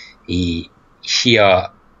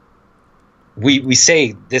we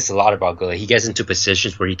say this a lot about Gullit. He gets into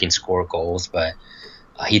positions where he can score goals, but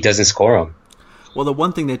he doesn't score them. Well, the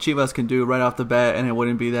one thing that Chivas can do right off the bat, and it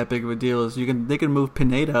wouldn't be that big of a deal, is they can move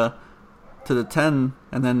Pineda to the 10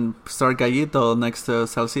 and then start Gallito next to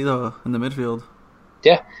Salcido in the midfield.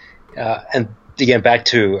 Yeah, and again, back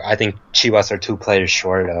to, I think Chivas are 2 players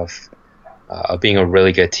short of being a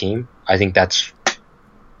really good team. I think that's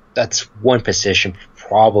one position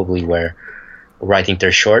probably where I think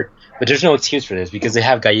they're short. But there's no excuse for this because they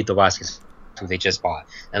have Gallito Vasquez, who they just bought.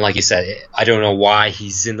 And like you said, I don't know why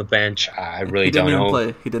he's in the bench. I really don't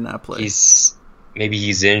know. He did not play. Maybe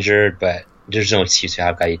he's injured, but there's no excuse to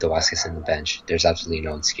have Gallito Vasquez in the bench. There's absolutely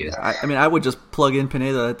no excuse. I mean, I would just plug in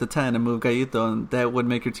Pineda at the 10 and move Gallito, and that would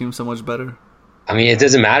make your team so much better. I mean, it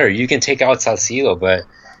doesn't matter. You can take out Salcido, but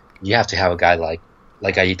you have to have a guy like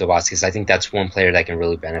Gallito Vasquez. I think that's one player that can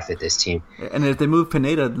really benefit this team. And if they move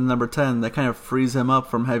Pineda to number 10, that kind of frees him up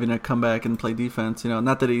from having to come back and play defense.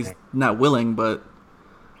 Not that he's not willing, but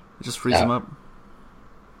it just frees him up.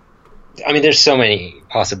 I mean, there's so many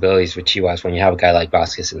possibilities with Chivas when you have a guy like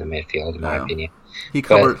Vasquez in the midfield, in my opinion. He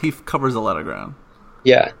covers a lot of ground.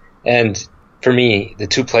 Yeah, and for me, the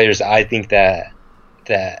 2 players I think that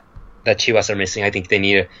Chivas are missing, I think they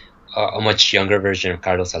need a much younger version of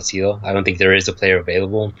Carlos Salcido. I don't think there is a player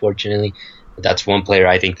available, unfortunately. But that's one player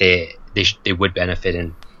I think they would benefit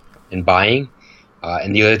in buying.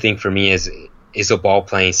 And the other thing for me is a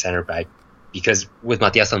ball-playing center back. Because with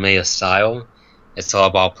Matias Almeida's style, it's all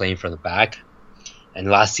about playing from the back. And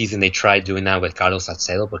last season they tried doing that with Carlos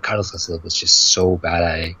Salcedo, but Carlos Salcedo was just so bad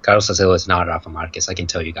at it. Carlos Salcedo is not Rafa Marquez, I can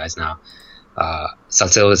tell you guys now.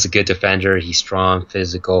 Salcedo is a good defender. He's strong,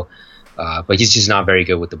 physical. But he's just not very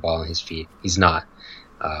good with the ball on his feet. He's not.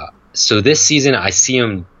 So this season, I see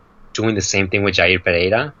him doing the same thing with Jair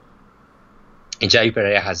Pereira. And Jair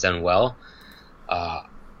Pereira has done well.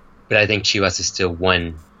 But I think Chivas is still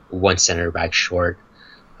one center back short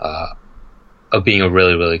of being a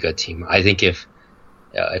really, really good team. I think if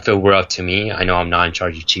it were up to me, I know I'm not in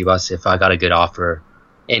charge of Chivas. If I got a good offer,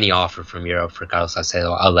 any offer from Europe for Carlos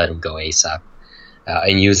Salcedo, I'll let him go ASAP.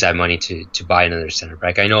 And use that money to buy another center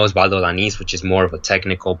back. I know Osvaldo Lanis, which is more of a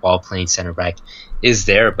technical ball-playing center back, is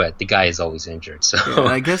there, but the guy is always injured. So and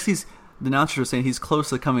I guess the announcer was saying he's close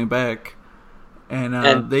to coming back,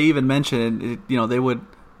 and they even mentioned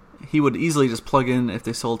he would easily just plug in if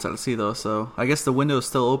they sold Salcido. So I guess the window is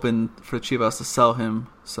still open for Chivas to sell him.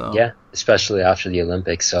 So yeah, especially after the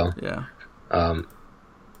Olympics. So yeah,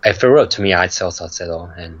 if it were up to me, I'd sell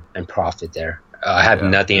Salcedo and profit there. I have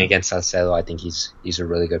nothing against Salcedo. I think he's a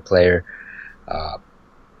really good player.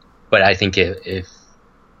 But I think if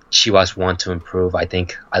Chivas want to improve, I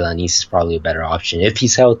think Alanis is probably a better option if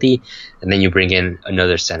he's healthy. And then you bring in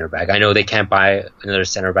another center back. I know they can't buy another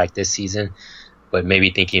center back this season, but maybe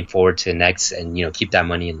thinking forward to next and keep that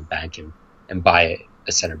money in the bank and buy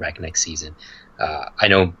a center back next season. I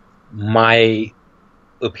know my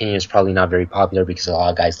opinion is probably not very popular because a lot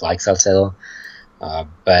of guys like Salcedo,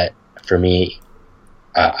 but for me,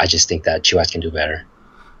 I just think that Chivas can do better.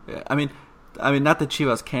 Yeah, I mean, not that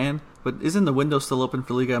Chivas can, but isn't the window still open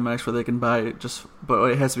for Liga MX where they can buy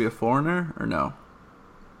but it has to be a foreigner or no?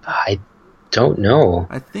 I don't know.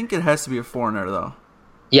 I think it has to be a foreigner though.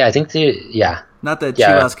 Yeah, I think Not that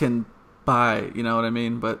Chivas can buy, you know what I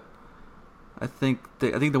mean? But I think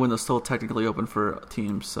the window's still technically open for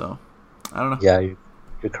teams, so I don't know. Yeah,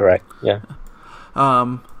 you're correct. Yeah.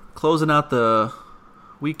 Closing out the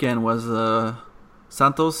weekend was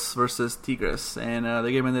Santos versus Tigres, and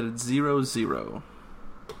the game ended at 0-0.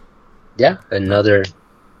 Yeah, another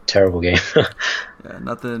terrible game. Yeah,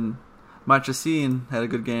 nothing. Marchesín had a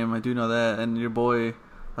good game, I do know that, and your boy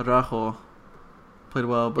Araujo played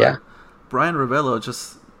well, but Brian Ravello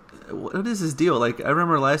just, what is his deal? Like, I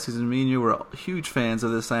remember last season, me and you were huge fans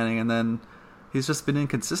of this signing, and then he's just been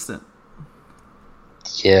inconsistent.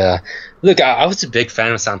 Yeah. Look, I was a big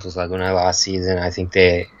fan of Santos Laguna last season. I think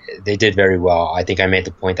they did very well. I think I made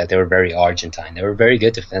the point that they were very Argentine. They were very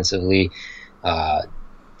good defensively.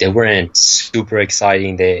 They weren't super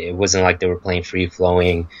exciting. It wasn't like they were playing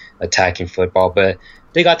free-flowing, attacking football, but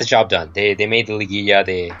they got the job done. They made the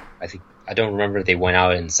Liguilla. I don't remember if they went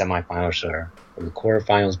out in semifinals or the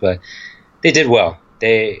quarterfinals, but they did well.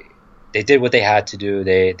 They they did what they had to do.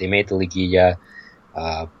 They made the Liguilla,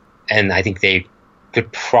 and I think they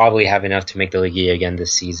could probably have enough to make the Liguilla again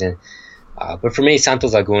this season. But for me,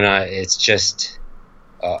 Santos Laguna, it's just,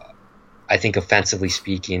 I think offensively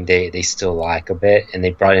speaking, they still lack a bit, and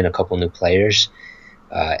they brought in a couple new players.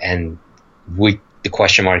 And the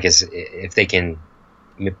question mark is if they can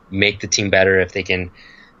make the team better, if they can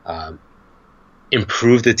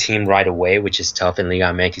improve the team right away, which is tough in Liga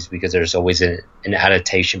MX because there's always an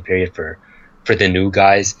adaptation period for the new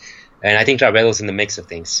guys. And I think Rabelo's in the mix of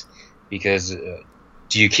things because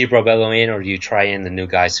do you keep Rabelo in or do you try in the new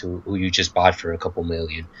guys who you just bought for a couple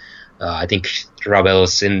million? I think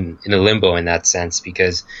Rabelo's in a limbo in that sense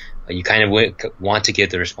because you kind of want to give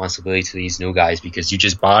the responsibility to these new guys because you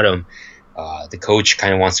just bought them. The coach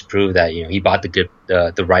kind of wants to prove that he bought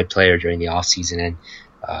the right player during the offseason, and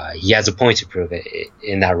he has a point to prove it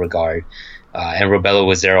in that regard. And Rabelo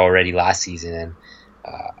was there already last season, and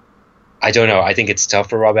I don't know. I think it's tough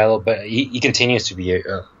for Rabelo, but he continues to be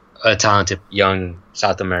a talented young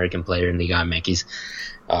South American player in Liga MX.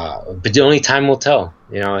 But the only time will tell.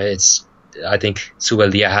 I think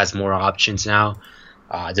Subeldía has more options now.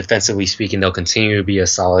 Defensively speaking, they'll continue to be a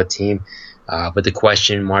solid team. But the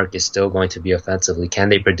question mark is still going to be offensively. Can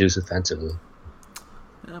they produce offensively?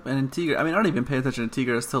 Yep, and in Tigres, I don't even pay attention to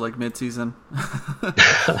Tigres till like mid-season.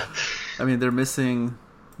 They're missing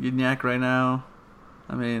Gignac right now.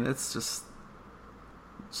 It's just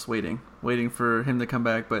waiting for him to come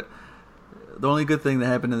back. But the only good thing that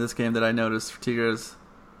happened in this game that I noticed for Tigres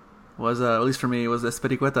was, at least for me, was that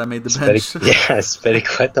Spericueta made the bench.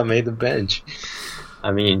 Spericueta made the bench.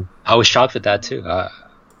 I was shocked with that too.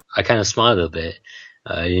 I kind of smiled a bit.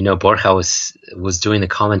 Borja was doing the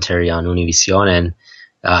commentary on Univision, and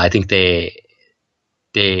I think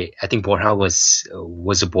I think Borja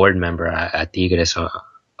was a board member at Tigres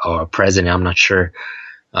or president. I'm not sure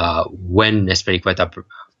when Espericueta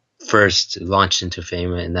first launched into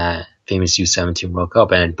fame in that famous U17 World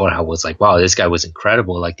Cup, and Borja was like, "Wow, this guy was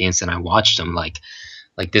incredible!" Like the instant I watched him, like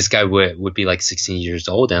this guy would be like 16 years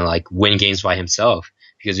old and like win games by himself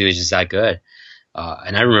because he was just that good.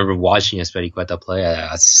 And I remember watching Espericueta play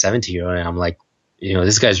as a 17-year-old, and I'm like,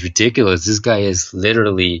 this guy's ridiculous. This guy is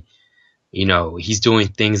literally, he's doing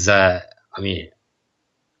things that, I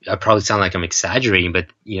probably sound like I'm exaggerating, but,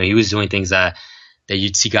 he was doing things that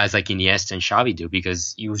you'd see guys like Iniesta and Xavi do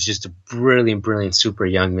because he was just a brilliant, super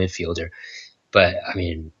young midfielder. But,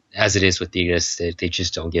 as it is with Tigres, they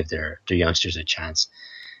just don't give their youngsters a chance.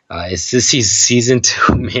 Is this season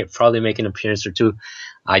to probably make an appearance or two?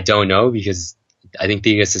 I don't know because I think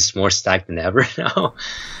Tigres is more stacked than ever now.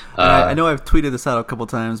 I know I've tweeted this out a couple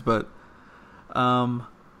times, but Carlos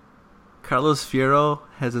Fierro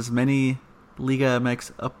has as many Liga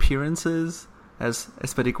MX appearances as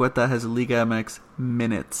Espericueta has Liga MX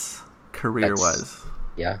minutes career-wise.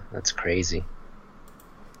 That's crazy.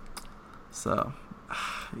 So,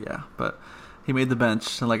 yeah, but he made the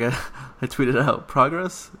bench, and like I tweeted out,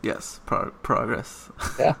 progress? Yes, progress.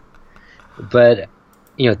 Yeah, but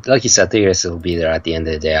like you said, Tigres will be there at the end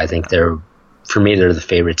of the day. I think they're the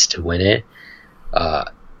favorites to win it.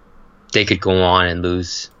 They could go on and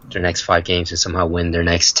lose their next 5 games and somehow win their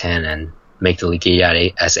next 10 and make the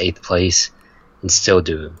Liguilla as 8th place and still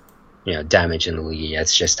do, damage in the Liguilla.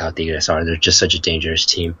 That's just how Tigres are. They're just such a dangerous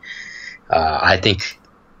team. I think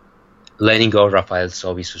letting go of Rafael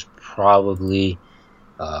Sobis was probably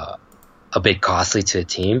a bit costly to the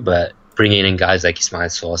team, but bringing in guys like Ismael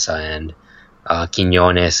Sosa and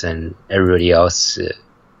Quiñones and everybody else,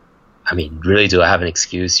 really, do I have an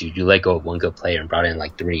excuse? You let go of one good player and brought in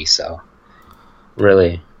like 3, so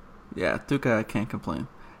really. Yeah, Tuca, I can't complain.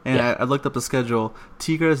 And yeah. I looked up the schedule.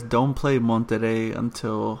 Tigres don't play Monterrey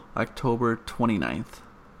until October 29th.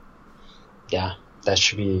 Yeah, that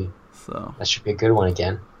should be a good one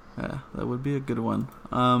again. Yeah, that would be a good one.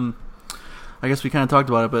 I guess we kind of talked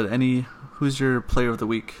about it, but who's your player of the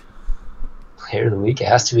week? Player of the week? It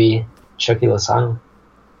has to be Chucky Lozano.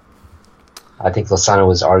 I think Lozano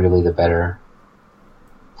was arguably the better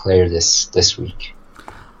player this week.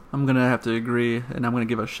 I'm going to have to agree, and I'm going to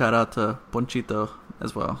give a shout-out to Ponchito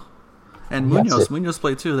as well. And Munoz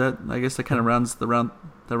played too. That I guess that kind of rounds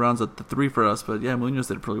up the 3 for us, but yeah, Munoz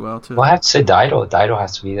did pretty well too. Well, I have to say Dido. Dido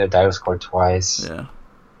has to be there. Dido scored twice. Yeah.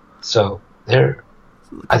 So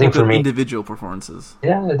I think for me, individual performances.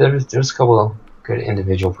 Yeah, there's a couple of good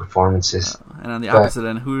individual performances. And on the opposite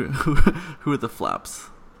end, who are the flops?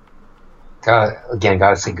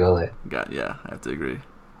 Gotta say Gullit. Yeah, I have to agree.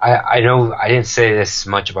 I know I didn't say this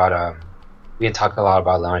much about we didn't talk a lot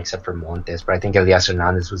about Leon except for Montes, but I think Elias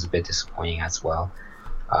Hernandez was a bit disappointing as well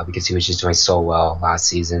because he was just doing so well last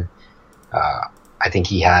season. I think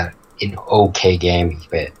he had an okay game,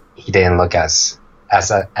 but he didn't look as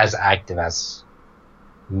active as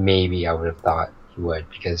maybe I would have thought he would,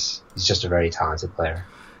 because he's just a very talented player.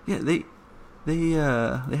 Yeah, they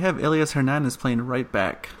have Elias Hernandez playing right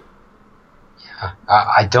back. Yeah,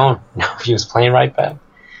 I don't know if he was playing right back.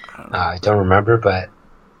 I don't remember, but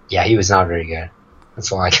yeah, he was not very good.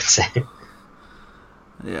 That's all I can say.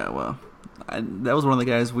 Yeah, well, that was one of the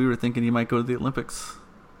guys we were thinking he might go to the Olympics.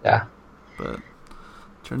 Yeah, but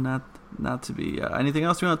turned not to be. Anything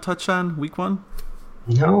else you want to touch on week one?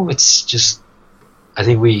 No, it's just I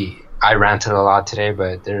think I ranted a lot today,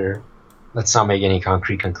 but let's not make any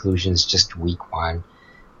concrete conclusions. Just week one,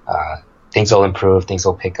 things will improve, things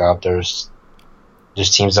will pick up. There's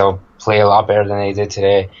teams that will play a lot better than they did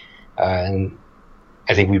today, and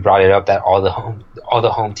I think we brought it up that all the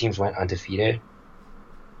home teams went undefeated.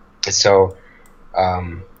 So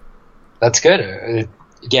that's good.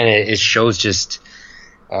 Again, it shows just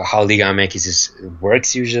how Liga MX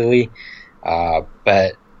works usually,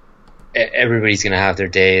 but everybody's gonna have their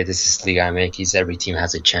day. This is Liga MX. Every team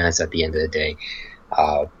has a chance at the end of the day.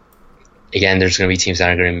 Again, there's gonna be teams that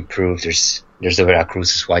are gonna improve. There's the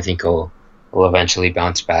Veracruz, who I think will eventually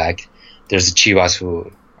bounce back. There's the Chivas,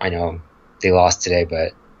 who I know they lost today,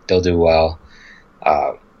 but they'll do well.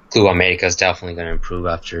 Club America is definitely going to improve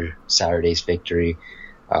after Saturday's victory.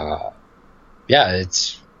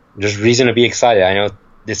 There's reason to be excited. I know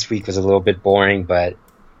this week was a little bit boring, but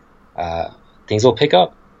things will pick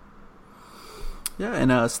up. Yeah,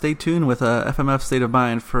 and stay tuned with FMF State of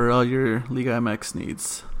Mind for all your Liga MX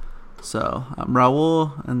needs. So I'm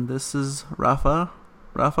Raul, and this is Rafa.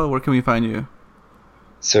 Rafa, where can we find you?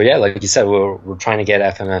 So yeah, like you said, we're trying to get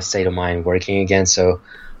FMF State of Mind working again. So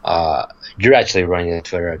you're actually running the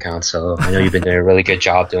Twitter account, so I know you've been doing a really good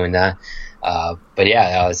job doing that. But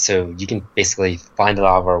yeah, so you can basically find a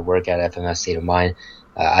lot of our work at FMF State of Mind.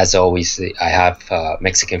 As always, I have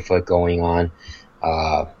Mexican Foot going on.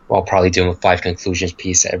 I'll probably do a 5 conclusions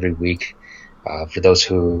piece every week for those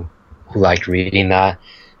who like reading that.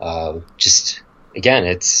 Just again,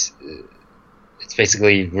 it's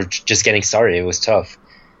basically we're just getting started. It was tough.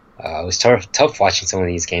 It was tough watching some of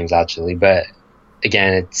these games actually, but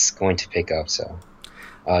again, it's going to pick up. So,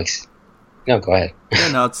 no, go ahead.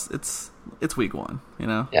 Yeah, no, it's week one. You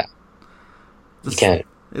know. Yeah. You can't.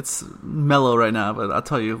 It's mellow right now, but I'll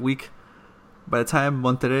tell you, by the time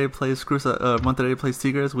Monterrey plays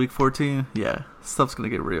Tigres, week 14, yeah, stuff's gonna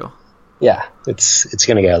get real. Yeah, it's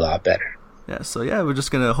gonna get a lot better. Yeah, so yeah, we're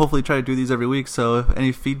just gonna hopefully try to do these every week. So if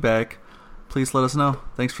any feedback, please let us know.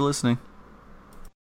 Thanks for listening.